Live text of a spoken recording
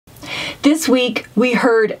This week, we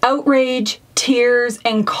heard outrage, tears,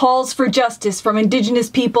 and calls for justice from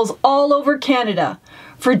Indigenous peoples all over Canada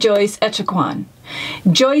for Joyce Echaquan.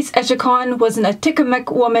 Joyce Echaquan was an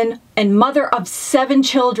Atikamekw woman and mother of 7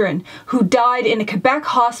 children who died in a Quebec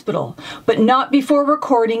hospital, but not before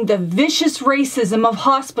recording the vicious racism of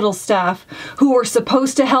hospital staff who were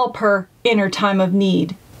supposed to help her in her time of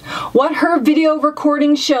need. What her video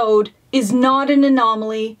recording showed is not an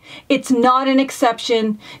anomaly, it's not an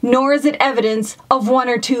exception, nor is it evidence of 1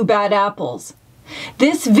 or 2 bad apples.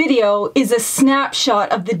 This video is a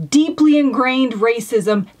snapshot of the deeply ingrained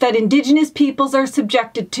racism that Indigenous peoples are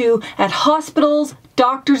subjected to at hospitals,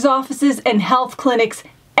 doctors' offices, and health clinics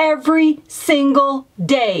every single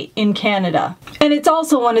day in Canada. And it's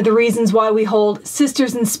also one of the reasons why we hold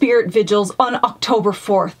Sisters in Spirit vigils on October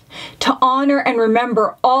 4th, to honor and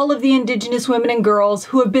remember all of the Indigenous women and girls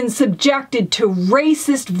who have been subjected to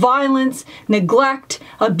racist violence, neglect,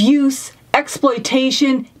 abuse,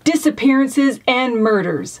 exploitation, disappearances, and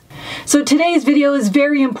murders. So today's video is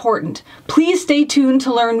very important. Please stay tuned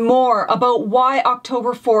to learn more about why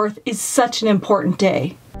October 4th is such an important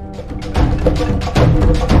day.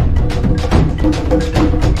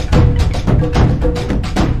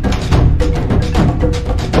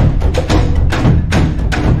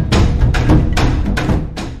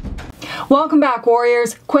 Welcome back,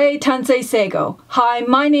 warriors. Kwe Tansei Sego. Hi,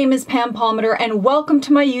 my name is Pam Palmater, and welcome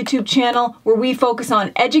to my YouTube channel where we focus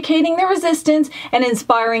on educating the resistance and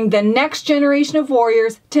inspiring the next generation of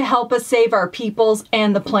warriors to help us save our peoples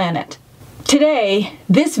and the planet. Today,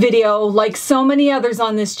 this video, like so many others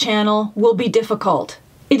on this channel, will be difficult.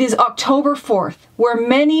 It is October 4th, where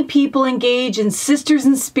many people engage in Sisters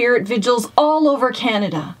in Spirit vigils all over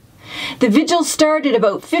Canada. The vigil started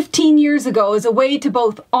about 15 years ago as a way to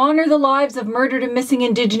both honor the lives of murdered and missing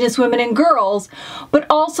Indigenous women and girls, but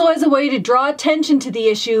also as a way to draw attention to the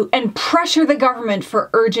issue and pressure the government for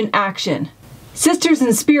urgent action. Sisters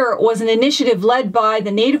in Spirit was an initiative led by the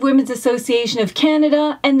Native Women's Association of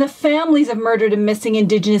Canada and the families of murdered and missing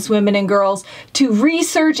Indigenous women and girls to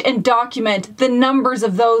research and document the numbers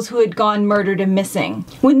of those who had gone murdered and missing.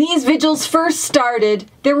 When these vigils first started,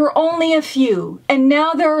 there were only a few, and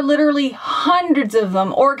now there are literally hundreds of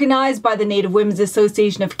them organized by the Native Women's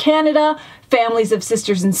Association of Canada, families of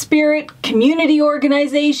Sisters in Spirit, community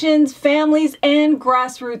organizations, families, and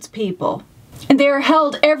grassroots people. And they are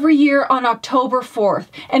held every year on October 4th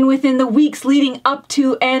and within the weeks leading up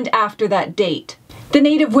to and after that date. The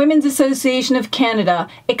Native Women's Association of Canada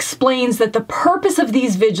explains that the purpose of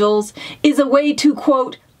these vigils is a way to,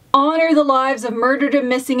 quote, honor the lives of murdered and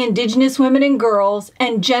missing Indigenous women and girls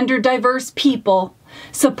and gender diverse people,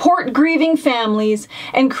 support grieving families,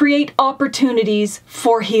 and create opportunities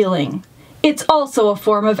for healing. It's also a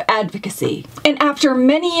form of advocacy. And after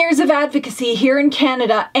many years of advocacy here in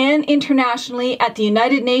Canada and internationally at the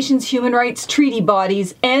United Nations Human Rights Treaty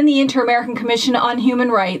bodies and the Inter-American Commission on Human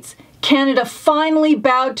Rights, Canada finally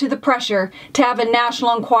bowed to the pressure to have a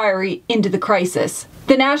national inquiry into the crisis.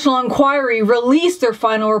 The National Inquiry released their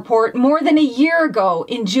final report more than a year ago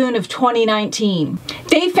in June of 2019.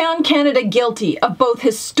 They found Canada guilty of both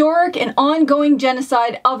historic and ongoing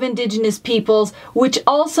genocide of Indigenous peoples, which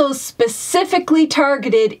also specifically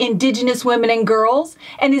targeted Indigenous women and girls,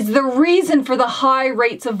 and is the reason for the high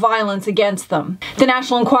rates of violence against them. The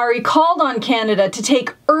National Inquiry called on Canada to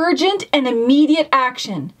take urgent and immediate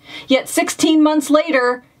action, yet 16 months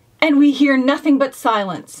later, and we hear nothing but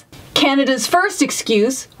silence. Canada's first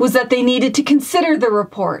excuse was that they needed to consider the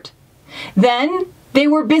report. Then they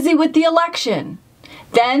were busy with the election.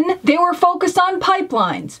 Then they were focused on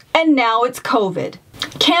pipelines. And now it's COVID.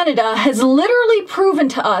 Canada has literally proven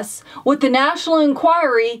to us what the National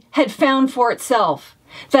Inquiry had found for itself.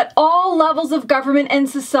 That all levels of government and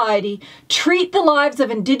society treat the lives of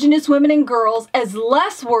Indigenous women and girls as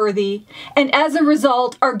less worthy and as a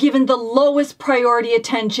result are given the lowest priority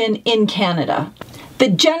attention in Canada. The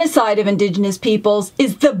genocide of Indigenous peoples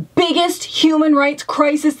is the biggest human rights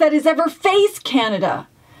crisis that has ever faced Canada.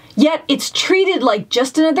 Yet it's treated like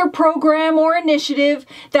just another program or initiative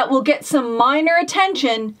that will get some minor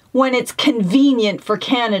attention when it's convenient for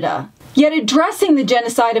Canada. Yet addressing the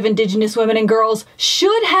genocide of Indigenous women and girls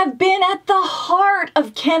should have been at the heart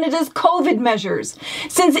of Canada's COVID measures,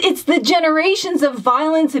 since it's the generations of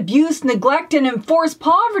violence, abuse, neglect, and enforced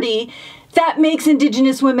poverty that makes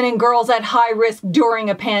Indigenous women and girls at high risk during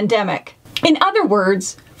a pandemic. In other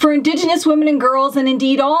words, for Indigenous women and girls, and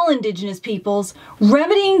indeed all Indigenous peoples,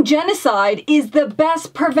 remedying genocide is the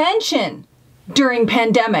best prevention during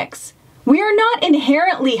pandemics. We are not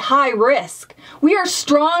inherently high risk. We are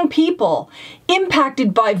strong people,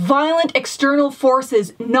 impacted by violent external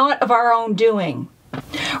forces not of our own doing.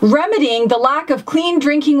 Remedying the lack of clean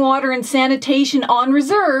drinking water and sanitation on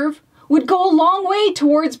reserve would go a long way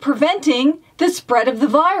towards preventing the spread of the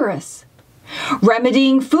virus.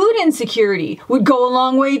 Remedying food insecurity would go a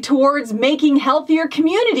long way towards making healthier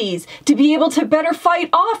communities to be able to better fight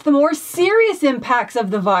off the more serious impacts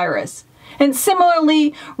of the virus. And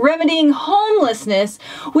similarly, remedying homelessness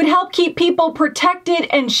would help keep people protected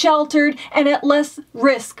and sheltered and at less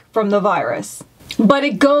risk from the virus. But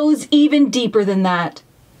it goes even deeper than that.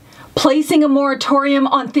 Placing a moratorium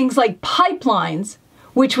on things like pipelines,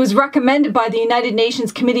 which was recommended by the United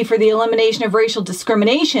Nations Committee for the Elimination of Racial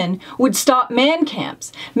Discrimination, would stop man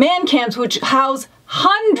camps. Man camps which house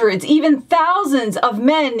hundreds, even thousands of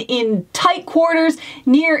men in tight quarters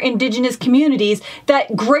near Indigenous communities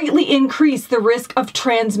that greatly increase the risk of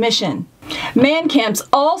transmission. Man camps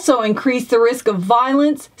also increase the risk of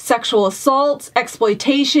violence, sexual assaults,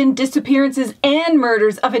 exploitation, disappearances, and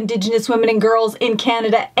murders of Indigenous women and girls in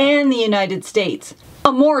Canada and the United States.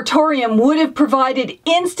 A moratorium would have provided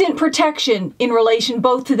instant protection in relation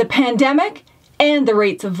both to the pandemic and the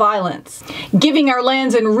rates of violence. Giving our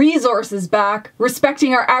lands and resources back,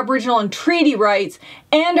 respecting our Aboriginal and treaty rights,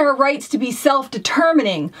 and our rights to be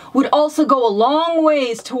self-determining would also go a long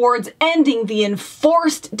ways towards ending the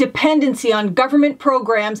enforced dependency on government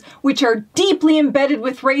programs which are deeply embedded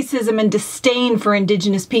with racism and disdain for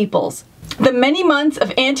Indigenous peoples. The many months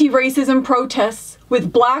of anti-racism protests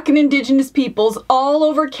with Black and Indigenous peoples all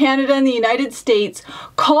over Canada and the United States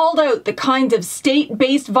called out the kinds of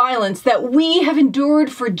state-based violence that we have endured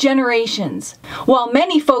for generations. While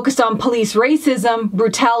many focused on police racism,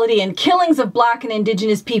 brutality, and killings of Black and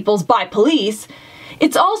Indigenous peoples by police,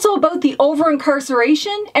 it's also about the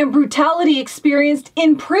over-incarceration and brutality experienced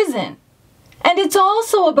in prison. And it's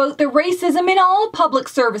also about the racism in all public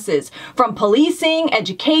services, from policing,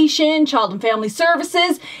 education, child and family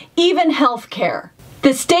services, even healthcare.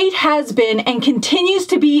 The state has been and continues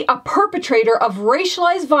to be a perpetrator of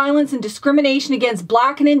racialized violence and discrimination against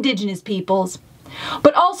Black and Indigenous peoples,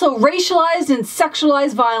 but also racialized and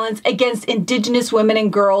sexualized violence against Indigenous women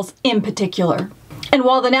and girls in particular. And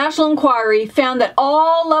while the National Inquiry found that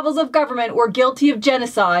all levels of government were guilty of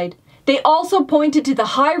genocide, they also pointed to the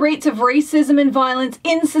high rates of racism and violence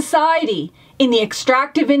in society, in the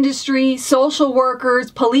extractive industry, social workers,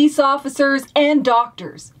 police officers, and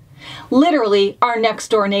doctors. Literally our next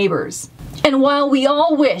door neighbors. And while we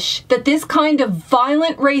all wish that this kind of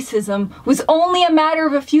violent racism was only a matter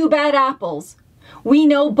of a few bad apples, we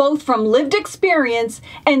know both from lived experience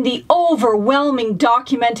and the overwhelming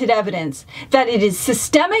documented evidence that it is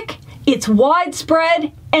systemic, it's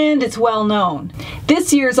widespread, and it's well known.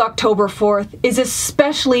 This year's October 4th is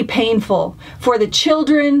especially painful for the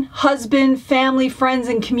children, husband, family, friends,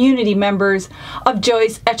 and community members of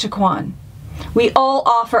Joyce Echaquan. We all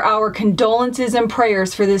offer our condolences and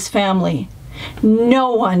prayers for this family.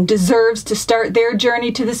 No one deserves to start their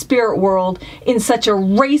journey to the spirit world in such a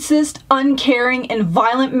racist, uncaring, and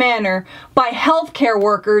violent manner by healthcare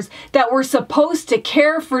workers that were supposed to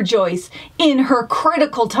care for Joyce in her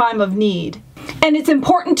critical time of need. And it's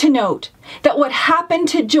important to note that what happened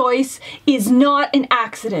to Joyce is not an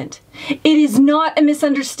accident. It is not a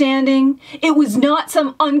misunderstanding. It was not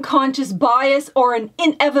some unconscious bias or an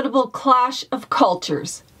inevitable clash of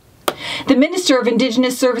cultures. The Minister of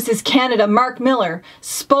Indigenous Services Canada, Mark Miller,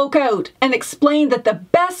 spoke out and explained that the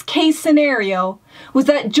best case scenario was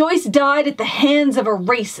that Joyce died at the hands of a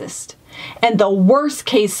racist. And the worst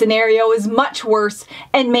case scenario is much worse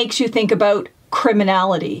and makes you think about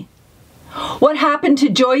criminality. What happened to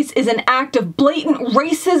Joyce is an act of blatant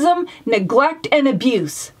racism, neglect, and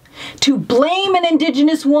abuse. To blame an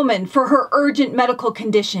Indigenous woman for her urgent medical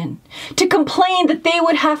condition. To complain that they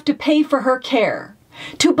would have to pay for her care.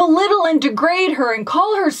 To belittle and degrade her and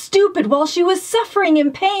call her stupid while she was suffering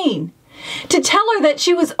in pain. To tell her that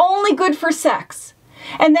she was only good for sex.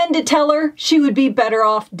 And then to tell her she would be better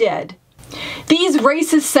off dead. These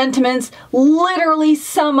racist sentiments literally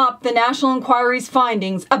sum up the National Inquiry's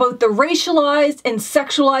findings about the racialized and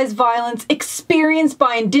sexualized violence experienced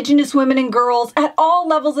by Indigenous women and girls at all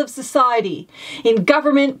levels of society, in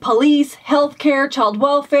government, police, healthcare, child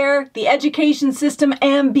welfare, the education system,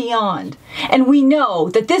 and beyond. And we know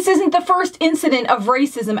that this isn't the first incident of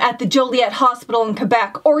racism at the Joliet Hospital in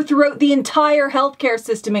Quebec or throughout the entire healthcare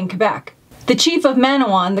system in Quebec. The chief of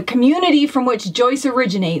Manawan, the community from which Joyce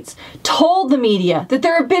originates, told the media that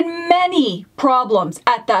there have been many problems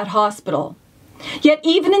at that hospital. Yet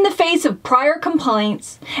even in the face of prior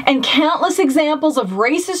complaints and countless examples of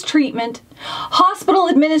racist treatment, hospital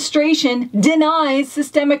administration denies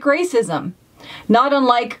systemic racism. not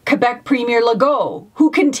unlike Quebec Premier Legault, who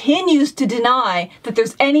continues to deny that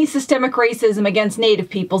there's any systemic racism against Native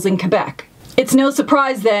peoples in Quebec. It's no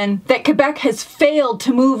surprise then that Quebec has failed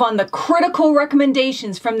to move on the critical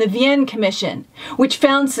recommendations from the Vienne Commission, which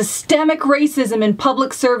found systemic racism in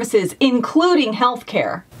public services, including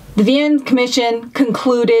healthcare. The Vienne Commission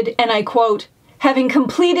concluded, and I quote, "Having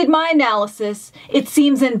completed my analysis, it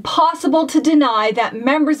seems impossible to deny that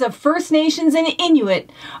members of First Nations and Inuit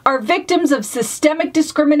are victims of systemic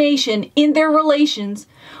discrimination in their relations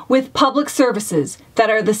with public services that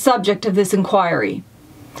are the subject of this inquiry."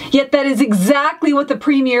 Yet that is exactly what the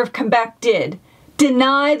Premier of Quebec did,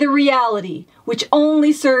 deny the reality, which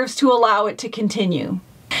only serves to allow it to continue.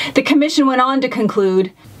 The Commission went on to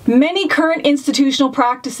conclude, "Many current institutional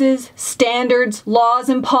practices, standards, laws,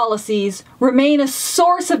 and policies remain a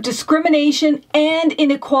source of discrimination and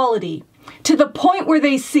inequality, to the point where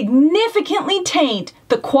they significantly taint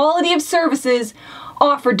the quality of services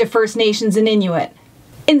offered to First Nations and Inuit.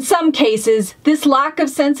 In some cases, this lack of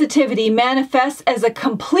sensitivity manifests as a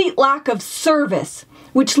complete lack of service,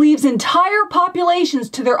 which leaves entire populations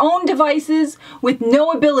to their own devices with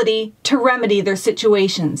no ability to remedy their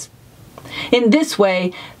situations. In this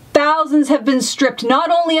way, thousands have been stripped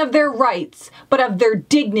not only of their rights, but of their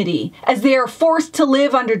dignity, as they are forced to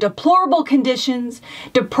live under deplorable conditions,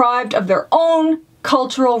 deprived of their own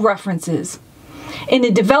cultural references. In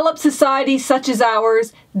a developed society such as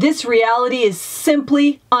ours, this reality is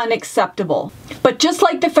simply unacceptable." But just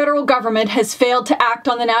like the federal government has failed to act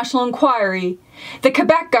on the national inquiry, the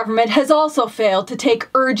Quebec government has also failed to take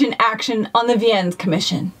urgent action on the Vienne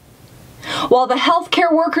Commission. While the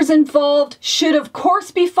healthcare workers involved should of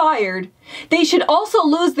course be fired, they should also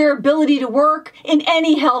lose their ability to work in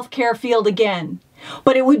any healthcare field again.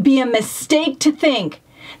 But it would be a mistake to think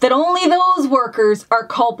that only those workers are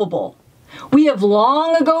culpable. We have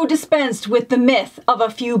long ago dispensed with the myth of a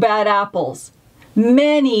few bad apples.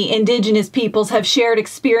 Many Indigenous peoples have shared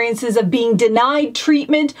experiences of being denied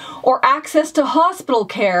treatment or access to hospital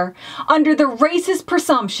care under the racist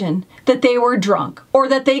presumption that they were drunk or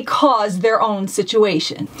that they caused their own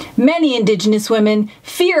situation. Many Indigenous women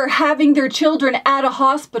fear having their children at a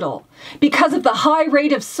hospital because of the high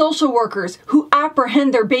rate of social workers who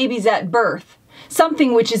apprehend their babies at birth,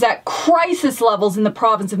 something which is at crisis levels in the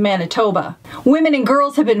province of Manitoba. Women and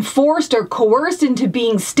girls have been forced or coerced into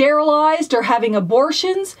being sterilized or having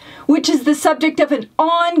abortions, which is the subject of an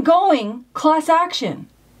ongoing class action.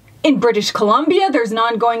 In British Columbia, there's an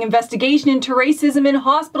ongoing investigation into racism in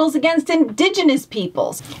hospitals against Indigenous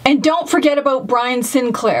peoples. And don't forget about Brian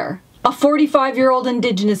Sinclair, a 45-year-old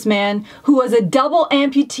Indigenous man who was a double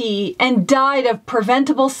amputee and died of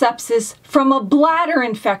preventable sepsis from a bladder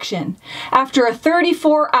infection after a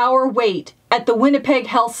 34-hour wait at the Winnipeg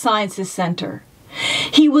Health Sciences Centre.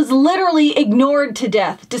 He was literally ignored to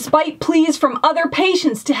death despite pleas from other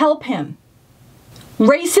patients to help him.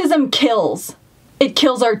 Racism kills. It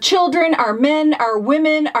kills our children, our men, our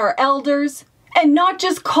women, our elders. And not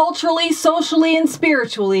just culturally, socially, and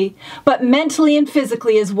spiritually, but mentally and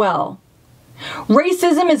physically as well.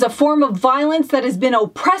 Racism is a form of violence that has been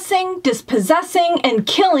oppressing, dispossessing, and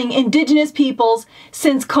killing Indigenous peoples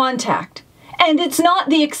since contact. And it's not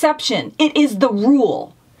the exception, it is the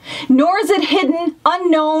rule. Nor is it hidden,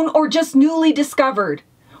 unknown, or just newly discovered.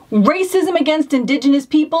 Racism against Indigenous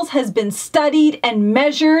peoples has been studied and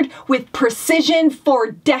measured with precision for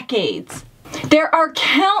decades. There are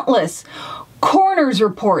countless coroner's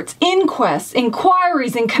reports, inquests,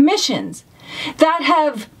 inquiries, and commissions that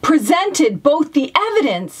have presented both the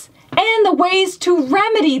evidence and the ways to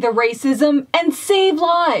remedy the racism and save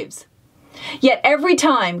lives. Yet every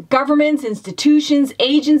time governments, institutions,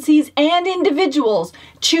 agencies, and individuals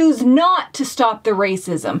choose not to stop the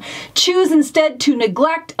racism, choose instead to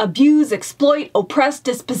neglect, abuse, exploit, oppress,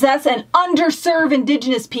 dispossess, and underserve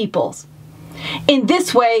Indigenous peoples. In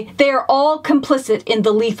this way, they are all complicit in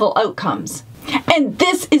the lethal outcomes. And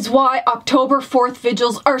this is why October 4th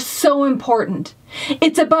vigils are so important.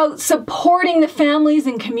 It's about supporting the families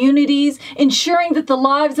and communities, ensuring that the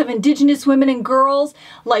lives of Indigenous women and girls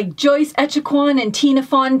like Joyce Echaquan and Tina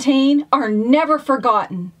Fontaine are never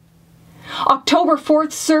forgotten. October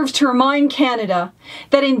 4th serves to remind Canada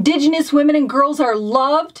that Indigenous women and girls are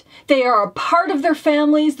loved, they are a part of their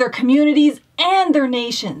families, their communities, and their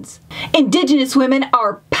nations. Indigenous women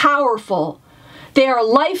are powerful. They are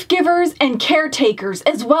life givers and caretakers,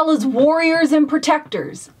 as well as warriors and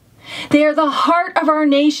protectors. They are the heart of our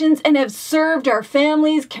nations and have served our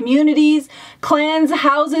families, communities, clans,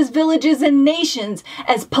 houses, villages, and nations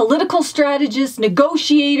as political strategists,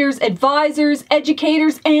 negotiators, advisors,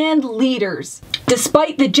 educators, and leaders.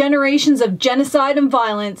 Despite the generations of genocide and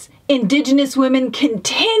violence, Indigenous women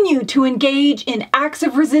continue to engage in acts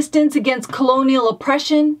of resistance against colonial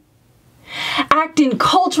oppression, act in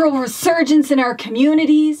cultural resurgence in our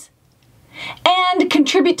communities, and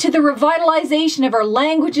contribute to the revitalization of our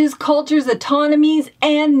languages, cultures, autonomies,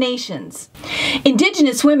 and nations.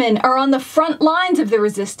 Indigenous women are on the front lines of the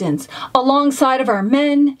resistance, alongside of our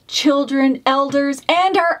men, children, elders,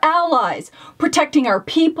 and our allies, protecting our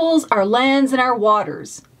peoples, our lands, and our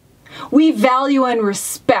waters. We value and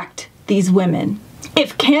respect these women.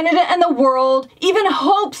 If Canada and the world even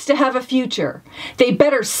hopes to have a future, they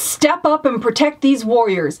better step up and protect these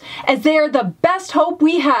warriors, as they are the best hope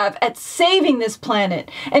we have at saving this planet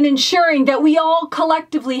and ensuring that we all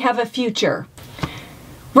collectively have a future.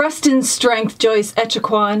 Rest in strength, Joyce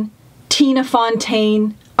Echaquan, Tina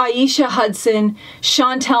Fontaine, Eisha Hudson,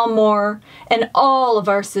 Chantal Moore, and all of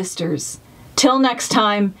our sisters. Till next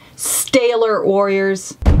time, stay alert,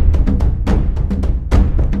 warriors.